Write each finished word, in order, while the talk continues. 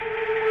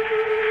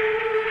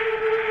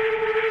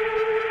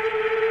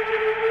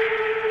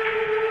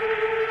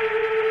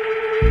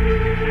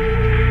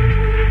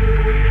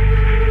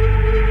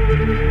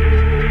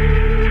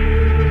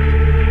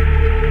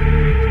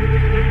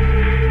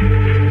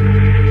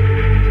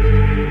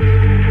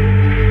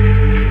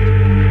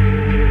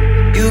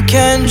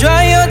and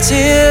dry your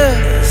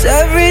tears.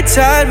 Every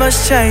tide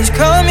must change,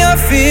 calm your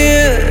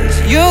fears.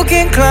 You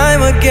can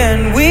climb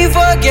again, we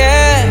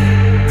forget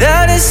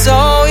that it's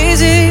so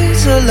easy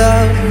to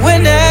love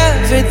when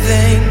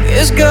everything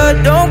is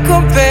good. Don't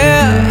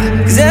compare,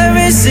 'cause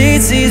every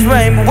seed sees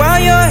rain. But while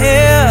you're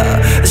here,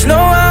 there's no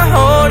I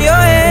hold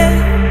your hand.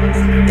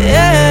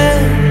 Yeah,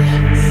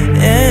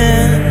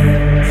 yeah,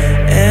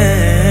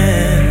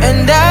 yeah.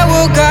 And I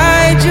will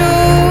guide you.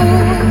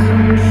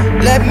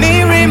 Let me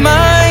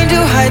remind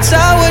you, heights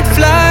I would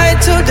fly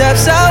to,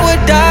 depths I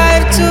would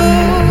dive to.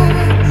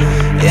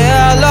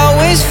 Yeah, I'll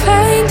always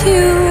find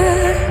you.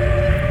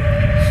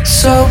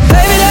 So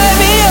baby, light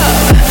me up,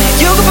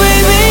 you can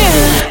breathe me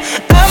in.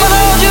 I'ma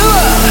hold you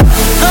up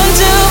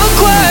until the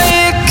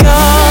quiet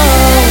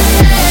comes.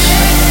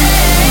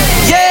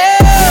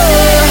 Yeah,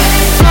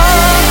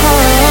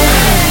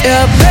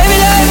 yeah, baby,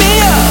 light me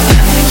up,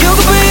 you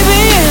can breathe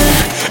me in.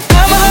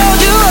 I'ma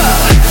hold you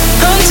up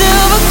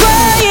until the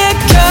quiet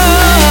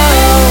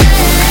comes.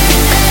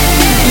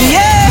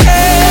 Yeah,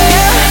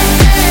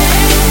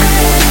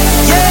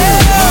 yeah,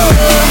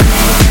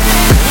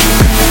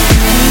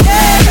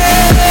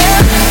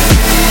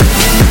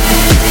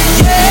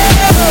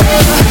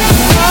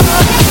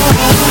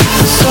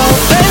 so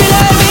baby,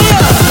 light me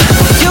up,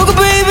 you can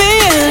breathe me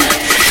in.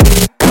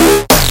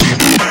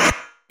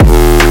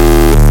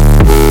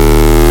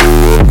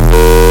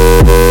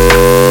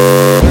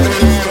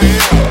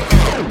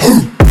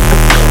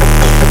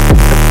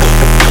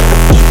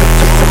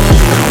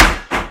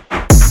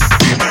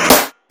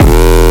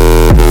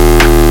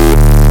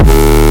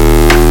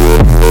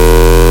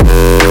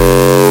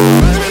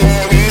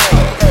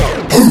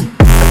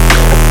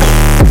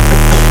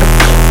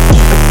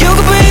 You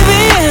can breathe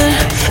me in.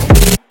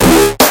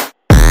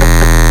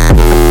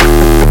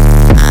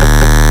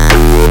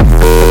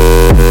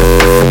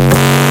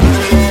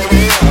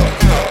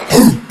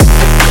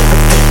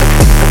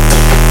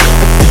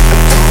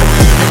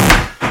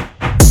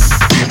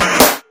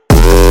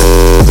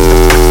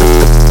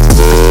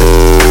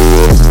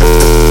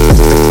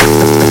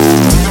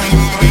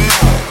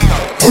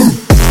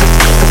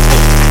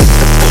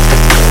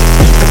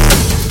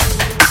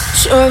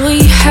 Sure we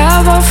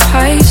have our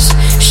fights,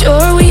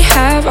 sure we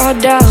have our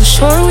doubts,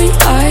 sure we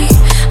lie,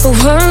 but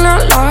we're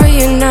not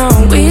lying now,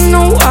 we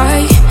know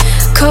why.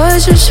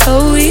 'Cause it's so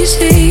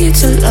easy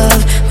to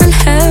love when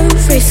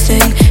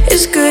everything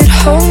is good.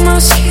 Hold my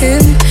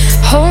skin,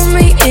 hold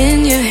me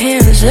in your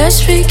hands. Let's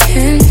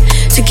begin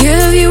to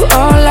give you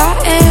all I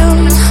am.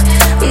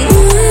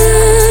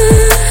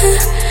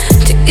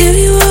 To give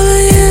you all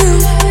I am.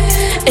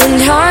 And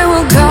I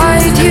will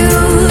guide you.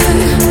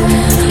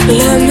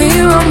 Let me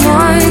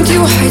remind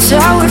you, heights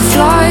I would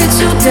fly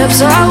to,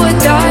 depths I would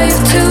dive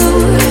to.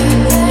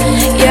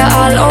 Yeah,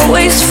 I'll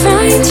always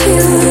find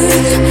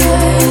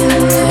you.